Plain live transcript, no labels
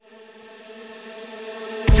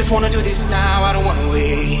wanna do this now, I don't wanna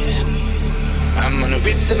wait. I'm gonna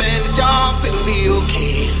rip the bandage off, it'll be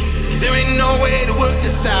okay. 'Cause there ain't no way to work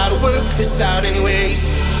this out anyway.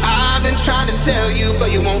 I've been trying to tell you,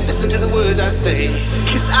 but you won't listen to the words I say.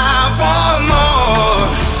 'Cause I want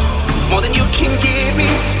more than you can give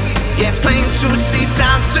me. Yeah, it's plain to see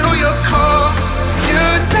down to your core.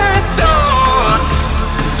 Use that door,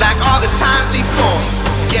 like all the times before.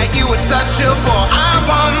 Yeah, you were such a bore. I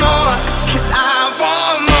want more, 'cause I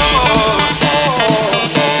want more.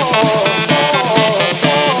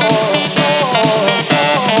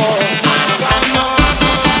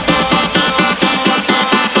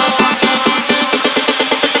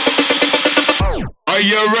 Are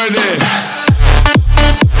you ready?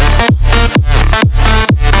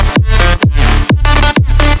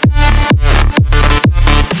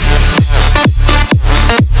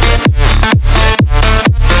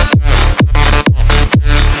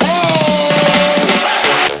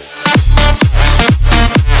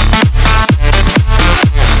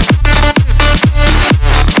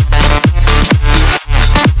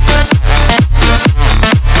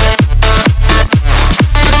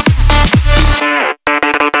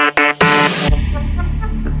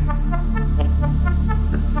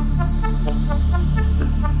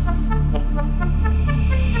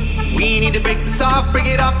 We need to break this off, break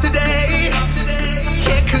it off today.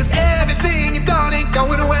 Yeah, 'cause everything you've done ain't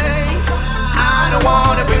going away. I don't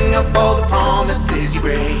wanna bring up all the promises you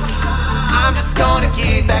break. I'm just gonna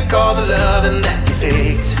give back all the loving that you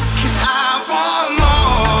faked. 'Cause I want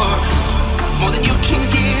more than you can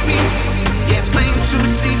give me. Yeah, it's plain to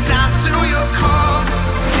see down